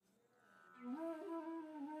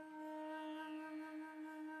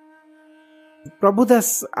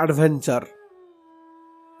Prabhudas Adventure,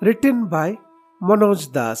 written by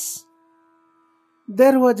Manoj Das.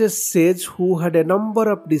 There was a sage who had a number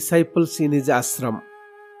of disciples in his ashram,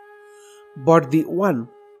 but the one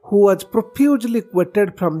who was profusely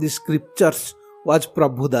quoted from the scriptures was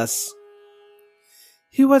Prabhudas.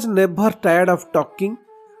 He was never tired of talking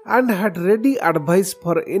and had ready advice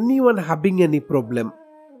for anyone having any problem.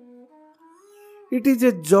 It is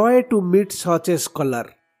a joy to meet such a scholar,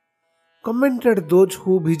 commented those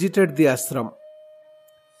who visited the ashram.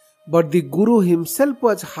 But the Guru himself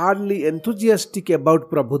was hardly enthusiastic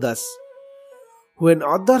about Prabhudas. When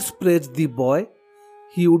others praised the boy,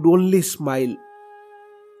 he would only smile.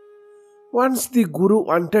 Once the Guru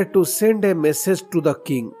wanted to send a message to the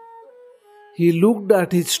king. He looked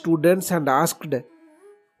at his students and asked,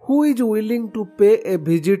 "Who is willing to pay a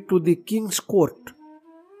visit to the king's court?"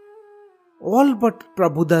 All but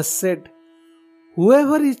Prabhudas said,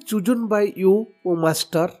 "Whoever is chosen by you, O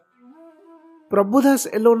master." Prabhudas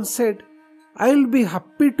alone said, "I will be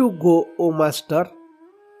happy to go, O master."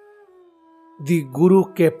 The Guru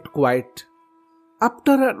kept quiet.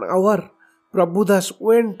 After an hour, Prabhudas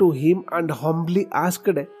went to him and humbly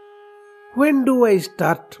asked, "When do I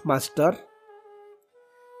start, master?"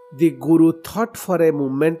 The Guru thought for a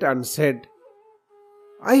moment and said,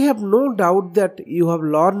 "I have no doubt that you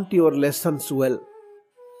have learnt your lessons well,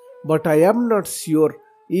 but I am not sure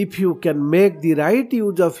if you can make the right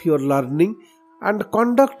use of your learning and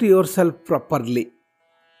conduct yourself properly."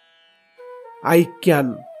 "I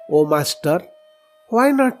can, O master. Why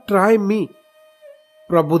not try me?"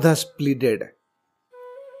 Prabhudas pleaded.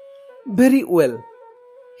 "Very well.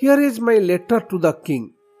 Here is my letter to the king.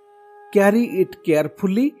 Carry it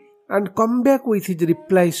carefully and come back with his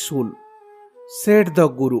reply soon," said the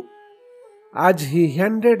Guru, as he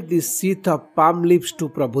handed the sheath of palm leaves to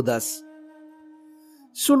Prabhudas.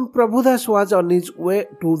 Soon Prabhudas was on his way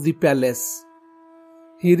to the palace.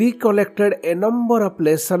 He recollected a number of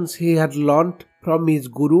lessons he had learnt from his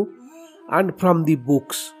Guru and from the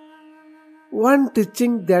books. One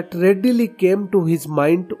teaching that readily came to his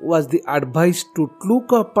mind was the advice to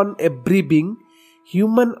look upon every being,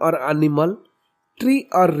 human or animal, tree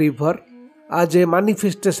or river, as a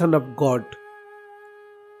manifestation of God.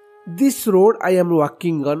 This road I am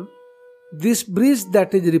walking on, this breeze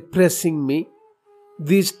that is refreshing me,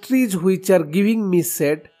 these trees which are giving me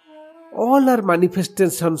shade, all are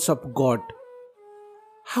manifestations of God.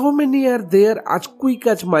 How many are there as quick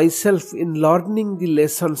as myself in learning the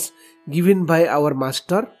lessons given by our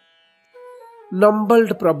master?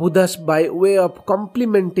 Mumbled Prabhudas by way of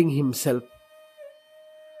complimenting himself.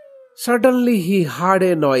 Suddenly he heard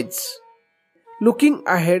a noise. Looking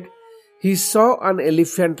ahead, he saw an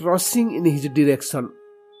elephant rushing in his direction.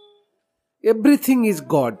 "Everything is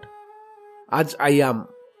God. As I am,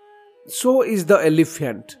 so is the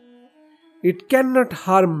elephant. It cannot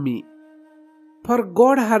harm me. For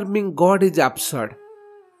God harming God is absurd."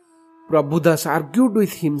 Prabhudas argued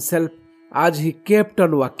with himself as he kept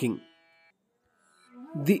on walking.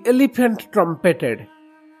 The elephant trumpeted.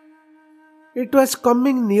 It was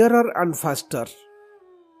coming nearer and faster.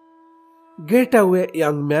 "Get away,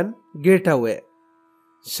 young man, get away,"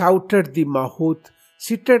 shouted the mahout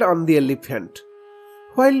seated on the elephant,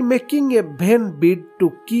 while making a vain bid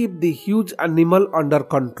to keep the huge animal under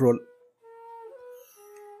control.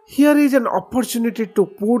 Here is an opportunity to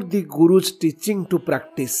put the Guru's teaching to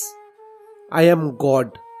practice. I am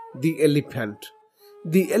God, the elephant.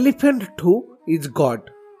 The elephant too is God.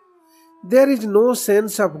 There is no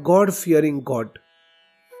sense of God fearing God,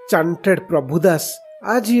 chanted Prabhudas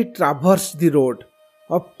as he traversed the road,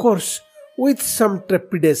 of course with some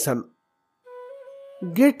trepidation.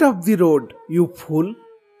 "Get off the road, you fool,"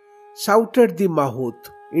 shouted the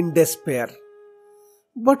mahout in despair.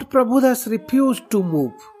 But Prabhudas refused to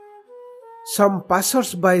move. Some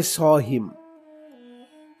passers-by saw him.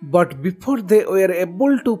 But before they were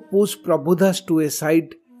able to push Prabhudas to a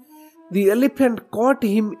side, the elephant caught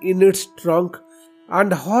him in its trunk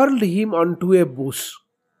and hurled him onto a bush.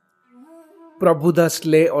 Prabhudas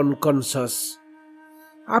lay unconscious.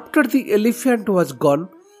 After the elephant was gone,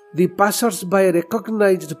 the passers-by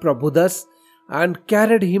recognized Prabhudas and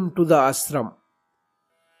carried him to the ashram.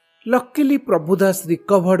 Luckily, Prabhudas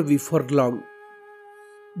recovered before long.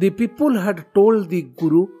 The people had told the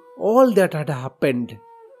Guru all that had happened.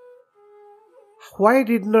 "Why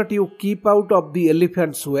did not you keep out of the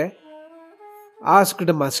elephant's way?"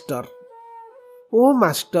 asked Master. "Oh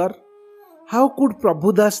Master, how could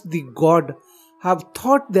Prabhudas the God have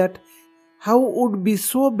thought that how would be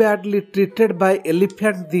so badly treated by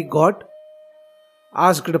elephant the God?"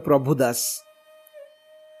 asked Prabhudas.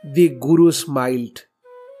 The Guru smiled.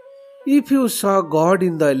 If you saw God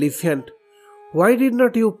in the elephant, why did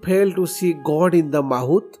not you fail to see God in the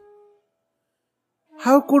Mahut?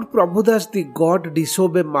 How could Prabhudas the God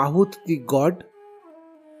disobey Mahut the God?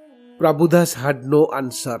 Prabhudas had no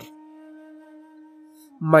answer.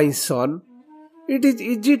 My son, it is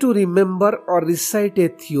easy to remember or recite a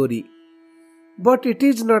theory, but it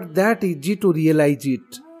is not that easy to realize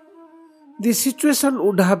it. The situation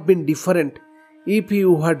would have been different if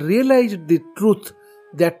you had realized the truth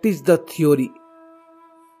that is the theory.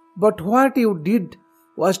 But what you did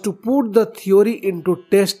was to put the theory into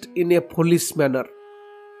test in a foolish manner.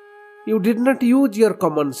 You did not use your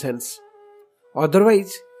common sense.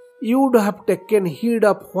 Otherwise, you would have taken heed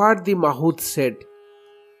of what the Mahut said,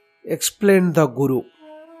 explained the Guru.